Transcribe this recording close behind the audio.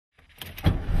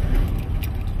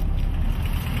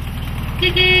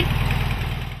Hey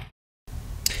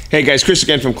guys, Chris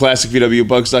again from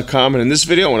ClassicVWBugs.com, and in this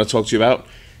video I want to talk to you about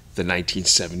the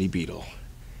 1970 Beetle.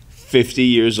 50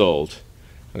 years old.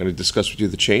 I'm going to discuss with you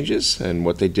the changes and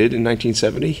what they did in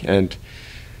 1970, and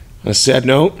on a sad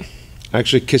note,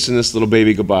 actually kissing this little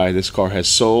baby goodbye. This car has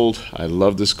sold. I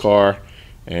love this car,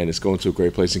 and it's going to a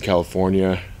great place in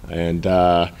California, and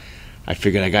I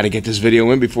figured I got to get this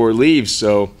video in before it leaves,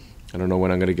 so I don't know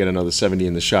when I'm going to get another 70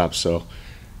 in the shop, so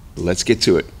let's get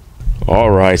to it.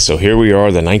 Alright, so here we are,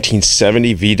 the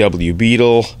 1970 VW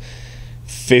Beetle,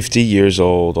 50 years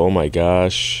old. Oh my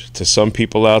gosh. To some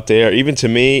people out there, even to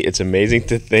me, it's amazing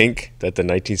to think that the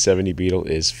 1970 Beetle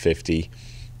is 50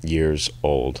 years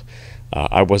old.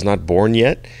 I was not born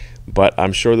yet, but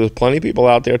I'm sure there's plenty of people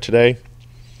out there today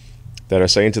that are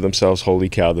saying to themselves, holy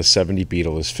cow, the 70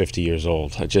 Beetle is 50 years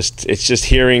old. It's just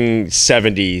hearing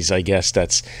 70s, I guess,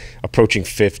 that's approaching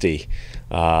 50.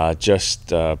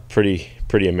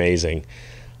 Pretty amazing.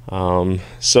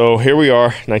 So here we are,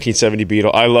 1970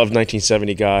 Beetle. I love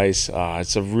 1970, guys.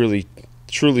 It's a really,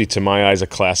 truly, to my eyes, a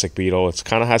classic Beetle. It's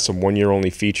kind of has some one-year-only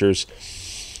features.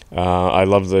 I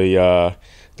love the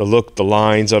look, the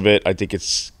lines of it. I think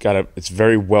it's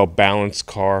very well balanced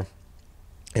car,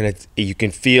 and you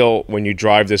can feel when you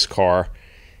drive this car,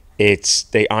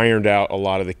 they ironed out a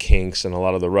lot of the kinks and a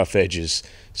lot of the rough edges,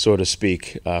 so to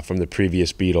speak, from the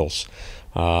previous Beetles.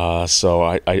 So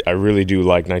I really do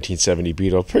like 1970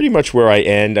 Beetle. Pretty much where I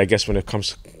end, I guess, when it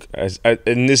comes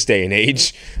in this day and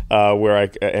age, where I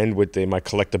end with my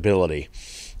collectability.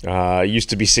 It used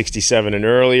to be 67 and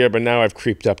earlier, but now I've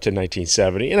creeped up to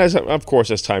 1970. And of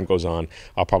course, as time goes on,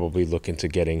 I'll probably look into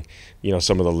getting,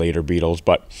 some of the later Beetles.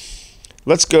 But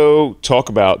let's go talk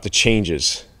about the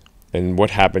changes and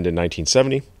what happened in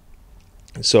 1970.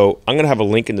 So I'm going to have a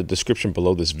link in the description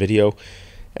below this video,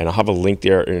 and I'll have a link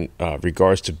there in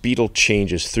regards to Beetle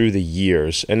changes through the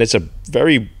years. And it's a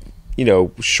very,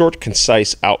 short,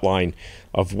 concise outline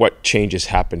of what changes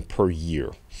happen per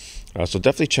year. So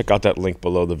definitely check out that link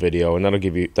below the video, and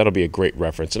that'll be a great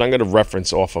reference. And I'm going to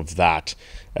reference off of that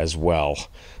as well.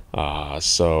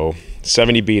 So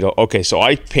 70 Beetle. Okay, so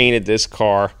I painted this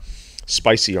car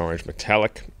spicy orange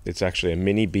metallic. It's actually a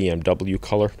mini BMW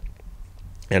color.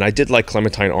 And I did like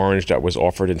Clementine Orange that was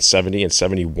offered in 70 and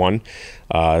 71.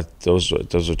 Those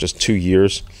are just 2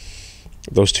 years.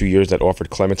 Those 2 years that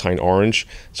offered Clementine Orange.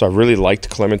 So I really liked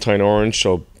Clementine Orange.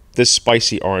 So this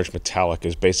spicy orange metallic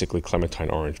is basically Clementine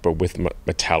Orange, but with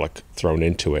metallic thrown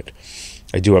into it.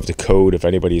 I do have the code if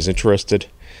anybody is interested.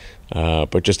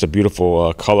 But just a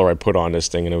beautiful color I put on this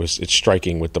thing, and it's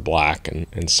striking with the black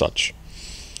and such.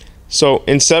 So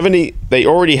in 70, they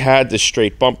already had the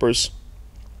straight bumpers.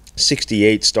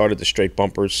 68 started the straight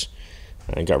bumpers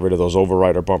and got rid of those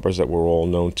overrider bumpers that we're all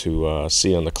known to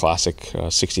see on the classic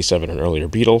 67 and earlier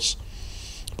Beetles.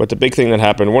 But the big thing that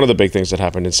happened, one of the big things that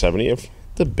happened in 70, of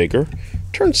the bigger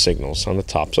turn signals on the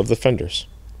tops of the fenders.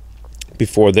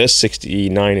 Before this,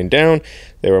 69 and down,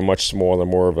 they were much smaller,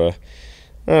 more of a,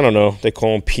 I don't know, they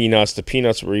call them peanuts. The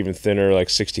peanuts were even thinner, like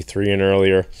 63 and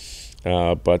earlier,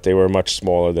 but they were much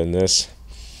smaller than this.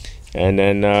 And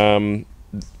then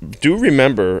do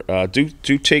remember,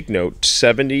 do take note,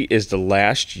 70 is the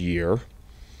last year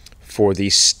for the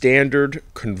standard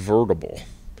convertible.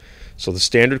 So the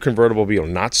standard convertible Beetle,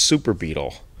 not Super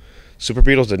Beetle. Super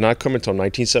Beetles did not come until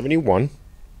 1971,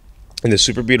 and the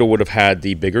Super Beetle would have had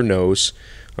the bigger nose.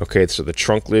 Okay, so the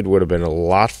trunk lid would have been a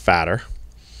lot fatter.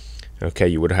 Okay,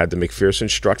 you would have had the McPherson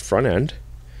strut front end.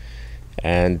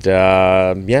 And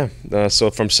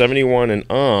so from 71 and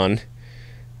on,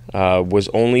 was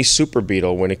only Super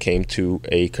Beetle when it came to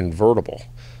a convertible.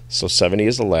 So 70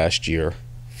 is the last year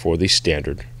for the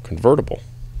standard convertible.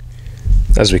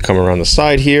 As we come around the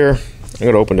side here, I'm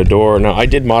going to open the door. Now, I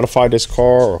did modify this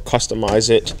car or customize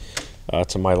it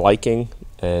to my liking,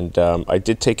 and I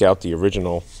did take out the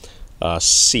original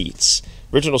seats.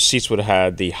 Original seats would have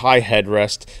had the high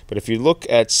headrest, but if you look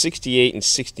at 68 and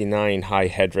 69 high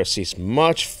headrest seats,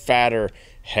 much fatter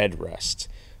headrest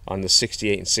on the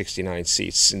 68 and 69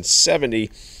 seats. In 70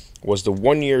 was the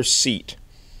one-year seat,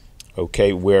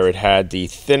 okay, where it had the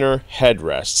thinner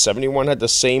headrest. 71 had the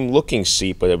same looking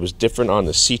seat, but it was different on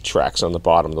the seat tracks on the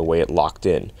bottom, the way it locked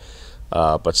in.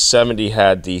 But 70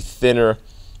 had the thinner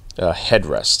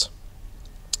headrest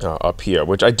up here,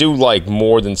 which I do like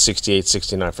more than 68,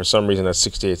 69. For some reason, that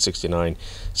 68, 69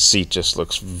 seat just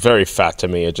looks very fat to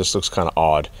me. It just looks kind of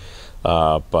odd.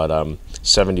 But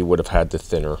 70 would have had the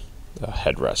thinner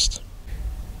headrest.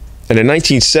 And in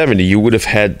 1970, you would have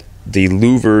had the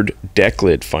louvered deck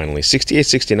lid finally. 68,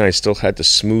 69 still had the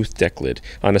smooth deck lid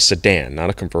on a sedan, not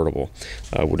a convertible.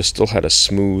 Would have still had a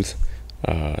smooth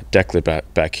deck lid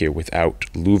back here without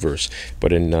louvers.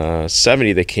 But in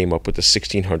 70, they came up with the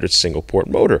 1600 single port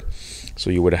motor. So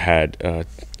you would have had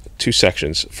 2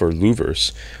 sections for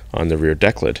louvers on the rear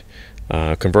deck lid.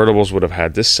 Convertibles would have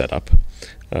had this setup.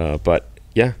 But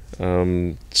yeah,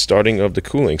 starting of the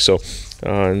cooling. So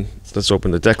let's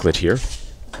open the deck lid here.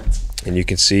 And you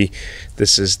can see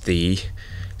this is the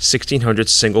 1600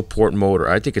 single port motor.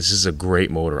 I think this is a great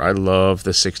motor. I love the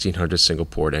 1600 single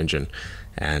port engine.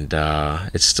 And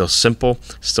it's still simple,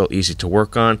 still easy to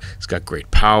work on. It's got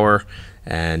great power,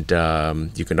 and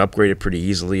you can upgrade it pretty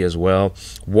easily as well.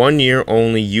 1 year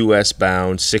only US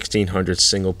bound 1600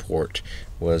 single port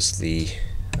was the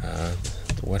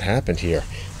what happened here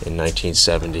in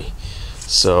 1970.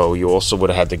 So you also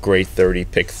would have had the great 30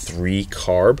 pick 3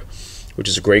 carb, which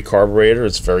is a great carburetor.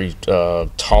 It's very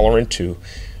tolerant to,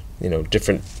 you know,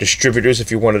 different distributors.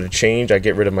 If you wanted to change, I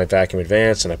get rid of my vacuum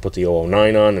advance and I put the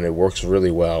 009 on, and it works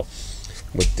really well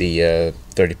with the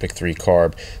 30 pick 3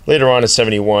 carb. Later on in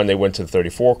 71, they went to the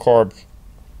 34 carb,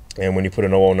 and when you put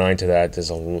an 009 to that, there's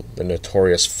the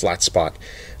notorious flat spot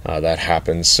that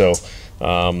happens. So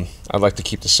I like to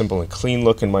keep the simple and clean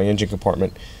look in my engine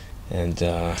compartment, and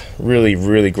really,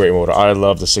 really great motor. I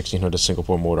love the 1600 single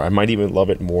port motor. I might even love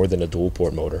it more than a dual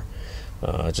port motor.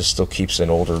 It just still keeps an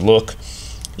older look.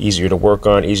 Easier to work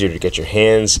on, easier to get your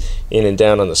hands in and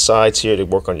down on the sides here to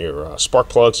work on your spark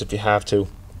plugs if you have to.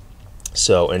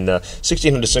 So, and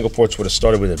 1600 single ports would have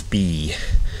started with a B.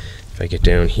 If I get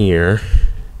down here,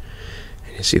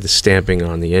 and you see the stamping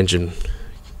on the engine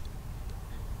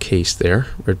case there,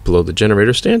 right below the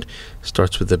generator stand,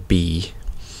 starts with a B.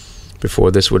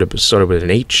 Before this would have started with an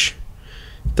H.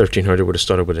 1300 would have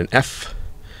started with an F.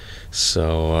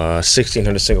 So,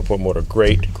 1600 single port motor,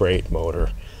 great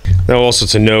motor. Now, also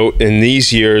to note, in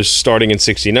these years, starting in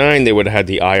 69, they would have had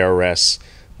the IRS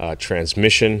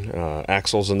transmission,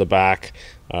 axles in the back,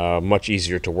 much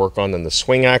easier to work on than the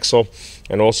swing axle.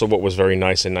 And also what was very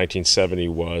nice in 1970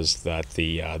 was that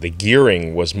the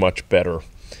gearing was much better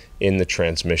in the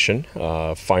transmission,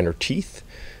 finer teeth,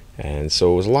 and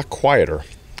so it was a lot quieter.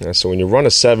 So when you run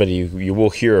a 70, you will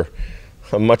hear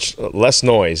a much less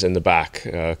noise in the back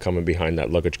coming behind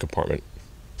that luggage compartment.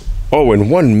 Oh,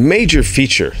 and one major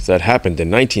feature that happened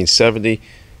in 1970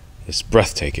 is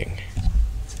breathtaking.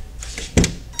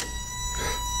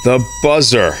 The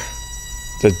buzzer.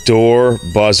 The door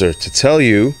buzzer to tell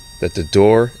you that the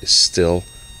door is still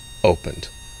opened.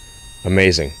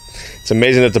 Amazing. It's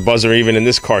amazing that the buzzer, even in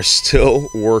this car, is still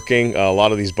working. A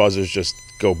lot of these buzzers just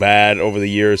go bad over the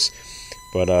years,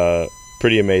 but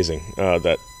pretty amazing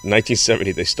that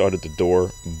 1970 they started the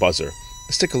door buzzer.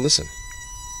 Let's take a listen.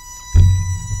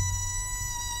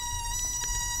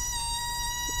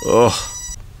 Oh,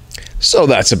 so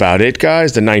that's about it,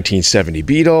 guys. The 1970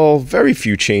 Beetle. Very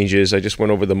few changes. I just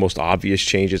went over the most obvious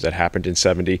changes that happened in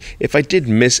 70. If I did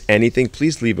miss anything,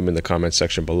 please leave them in the comment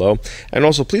section below. And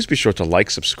also, please be sure to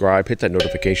like, subscribe, hit that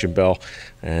notification bell,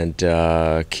 and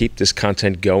keep this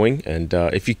content going. And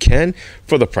if you can,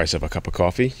 for the price of a cup of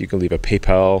coffee, you can leave a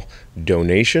PayPal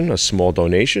donation, a small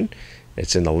donation.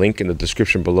 It's in the link in the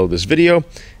description below this video.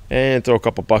 And throw a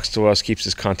couple bucks to us, keeps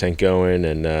this content going,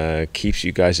 and keeps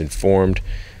you guys informed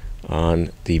on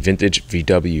the vintage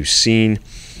VW scene.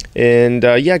 And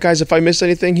yeah, guys, if I missed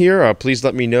anything here, please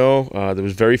let me know. There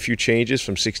was very few changes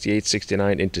from 68,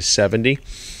 69 into 70,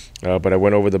 but I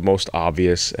went over the most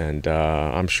obvious, and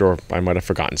I'm sure I might have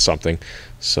forgotten something.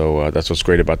 So that's what's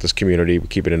great about this community. We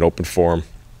keep it an open forum.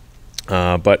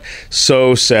 But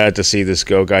so sad to see this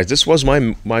go, guys. This was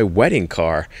my wedding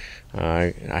car.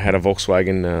 I had a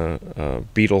Volkswagen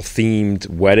Beetle themed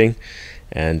wedding,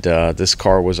 and this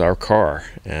car was our car,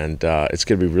 and it's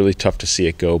gonna be really tough to see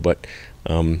it go, but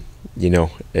you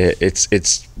know, that's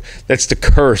the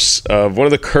curse of one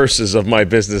of the curses of my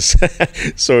business,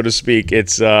 so to speak.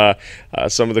 It's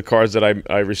some of the cars that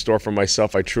I restore for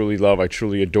myself. I truly love, I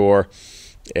truly adore,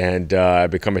 and I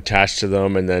become attached to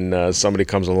them, and then somebody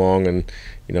comes along and,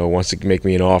 you know, wants to make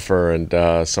me an offer, and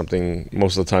something,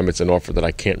 most of the time it's an offer that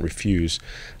I can't refuse.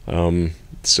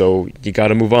 So you got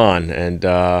to move on, and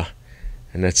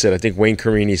that's it. I think Wayne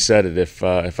Carini said it, if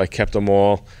I kept them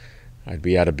all, I'd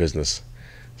be out of business.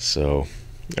 So,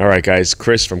 all right, guys,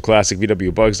 Chris from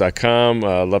ClassicVWBugs.com.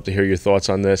 Love to hear your thoughts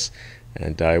on this,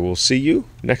 and I will see you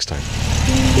next time.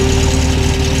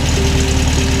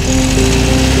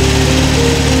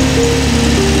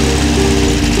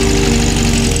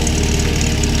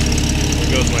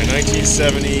 There goes my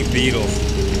 1970 Beetle.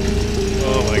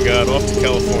 Oh my God, off to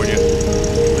California.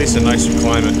 At least a nicer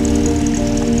climate.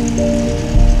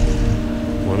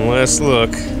 One last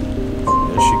look.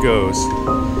 There she goes.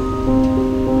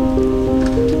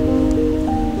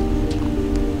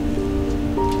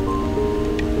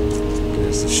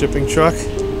 shipping truck.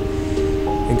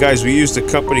 And guys, we used a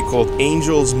company called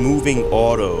Angels Moving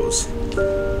Autos.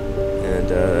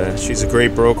 And she's a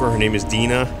great broker. Her name is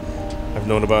Dina. I've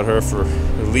known about her for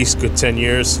at least good 10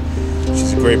 years.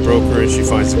 She's a great broker and she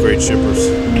finds the great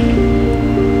shippers.